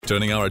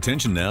Turning our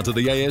attention now to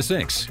the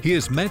ASX,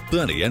 here's Matt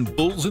Burney and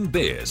Bulls and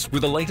Bears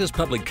with the latest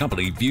public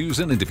company views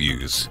and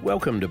interviews.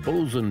 Welcome to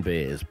Bulls and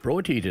Bears,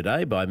 brought to you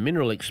today by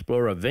Mineral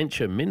Explorer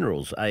Venture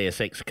Minerals,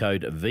 ASX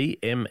code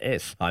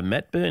VMS. I'm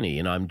Matt Burney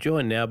and I'm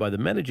joined now by the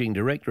Managing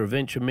Director of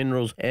Venture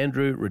Minerals,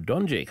 Andrew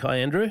Radonjic. Hi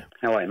Andrew.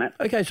 How are you, Matt?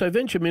 Okay, so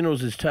Venture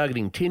Minerals is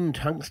targeting tin,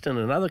 tungsten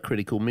and other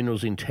critical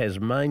minerals in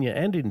Tasmania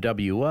and in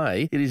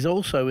WA. It is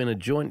also in a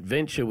joint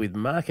venture with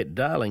market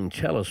darling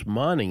Chalice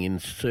Mining in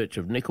search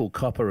of nickel,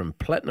 copper and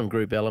platinum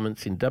group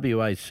elements in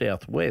WA's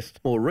southwest.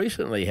 More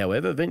recently,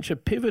 however, Venture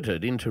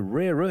pivoted into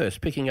rare earths,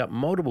 picking up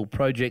multiple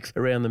projects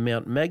around the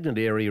Mount Magnet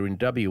area in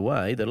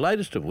WA, the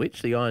latest of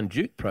which, the Iron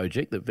Duke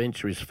project that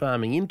Venture is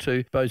farming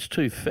into, boasts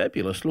two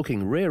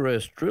fabulous-looking rare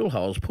earth drill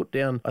holes put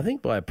down, I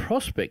think, by a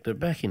prospector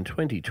back in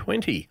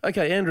 2020.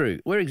 Okay, Andrew,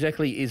 where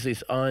exactly is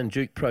this Iron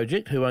Duke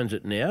project? Who owns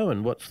it now,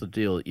 and what's the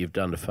deal that you've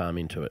done to farm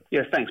into it?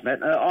 Yes, thanks,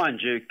 Matt. Iron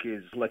Duke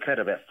is located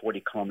about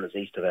 40 kilometres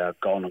east of our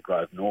Golden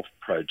Grove North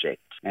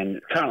project,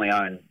 and currently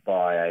owned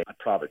by a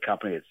private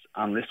company that's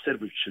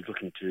unlisted, which is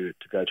looking to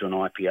go to an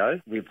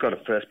IPO. We've got a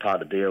first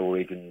part of the deal where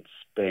we can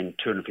spend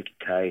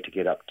 $250K to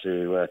get up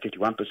to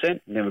 51%, and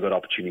then we've got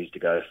opportunities to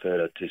go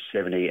further to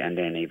 70 and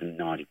then even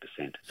 90%.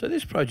 So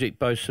this project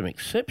boasts some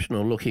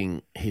exceptional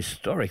looking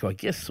historic, I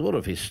guess sort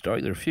of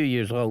historic, they're a few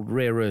years old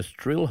rare earth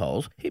drill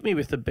holes. Hit me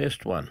with the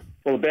best one.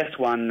 Well, the best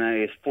one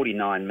is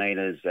 49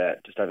 metres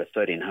at just over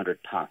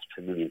 1,300 parts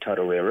per million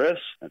total rare earths.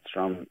 That's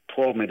from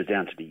 12 metres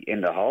down to the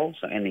end of hole,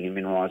 so ending in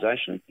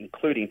mineralisation,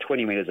 including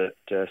 20 metres at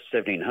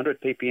 1,700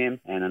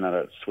 ppm and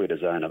another sweeter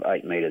zone of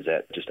 8 metres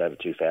at just over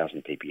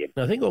 2,000 ppm.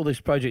 Now, I think all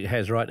this project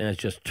has right now is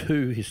just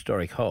two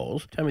historic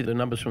holes. Tell me the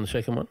numbers from the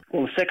second one.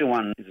 Well, the second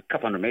one is a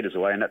couple hundred metres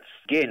away, and that's,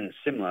 again,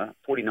 similar,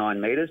 49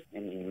 metres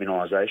ending in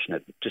mineralisation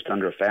at just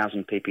under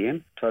 1,000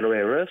 ppm total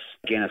rare earths.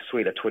 Again, a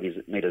sweeter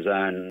 20 metre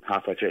zone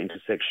halfway through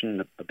intersection,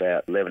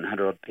 about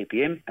 1,100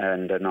 ppm,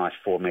 and a nice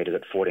 4 metres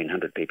at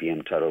 1,400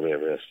 ppm total rare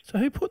earths. So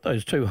who put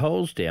those two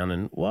holes down,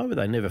 and why were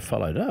they never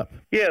followed up?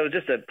 Yeah, it was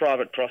just a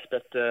private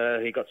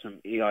prospector. He got some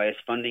EIS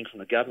funding from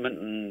the government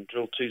and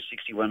drilled two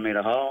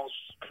 61-metre holes.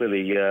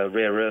 Clearly,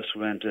 rare earths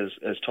weren't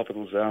as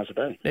topical as they are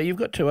today. Now, you've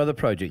got two other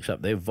projects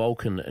up there,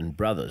 Vulcan and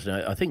Brothers.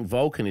 Now, I think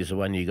Vulcan is the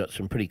one you got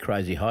some pretty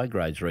crazy high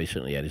grades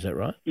recently at, is that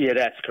right? Yeah,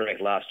 that's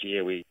correct. Last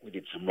year we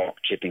did some rock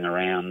chipping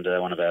around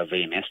one of our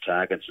VMS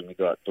targets, and we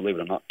got, believe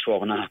it or not,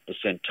 12.5%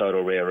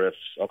 total rare earths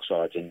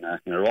oxides in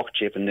a rock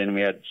chip, and then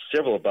we had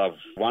several above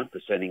 1%,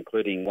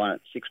 including one at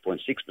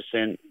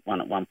 6.6%,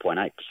 one at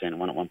 1.8%, and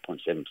one at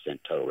 1.7%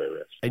 total rare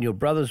earths. And your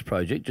Brothers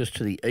project, just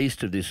to the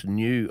east of this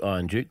new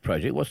Iron Duke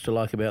project, what's to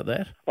like about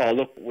that? Oh,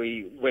 look,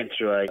 we went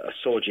through a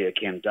soil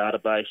geochem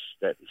database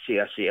that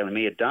CRC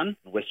LME had done,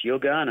 West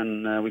Yilgarn,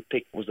 and we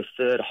picked, was the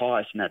third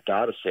highest in that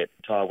data set,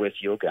 entire West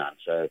Yilgarn.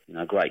 So,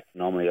 great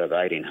anomaly of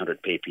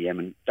 1,800 ppm,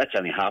 and that's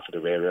only half of the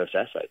rare earths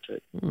assay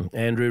too.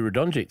 Andrew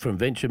Radonjic from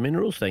Venture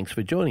Minerals, thanks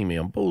for joining me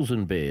on Bulls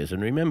and Bears.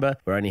 And remember,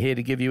 we're only here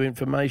to give you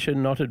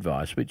information, not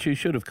advice, which you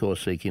should, of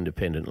course, seek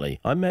independently.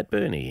 I'm Matt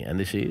Burney, and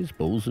this is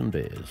Bulls and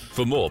Bears.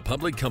 For more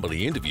public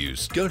company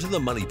interviews, go to the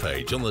Money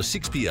page on the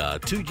 6PR,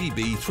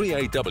 2GB,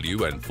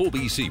 3AW and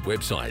 4BC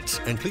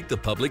websites and click the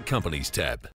Public Companies tab.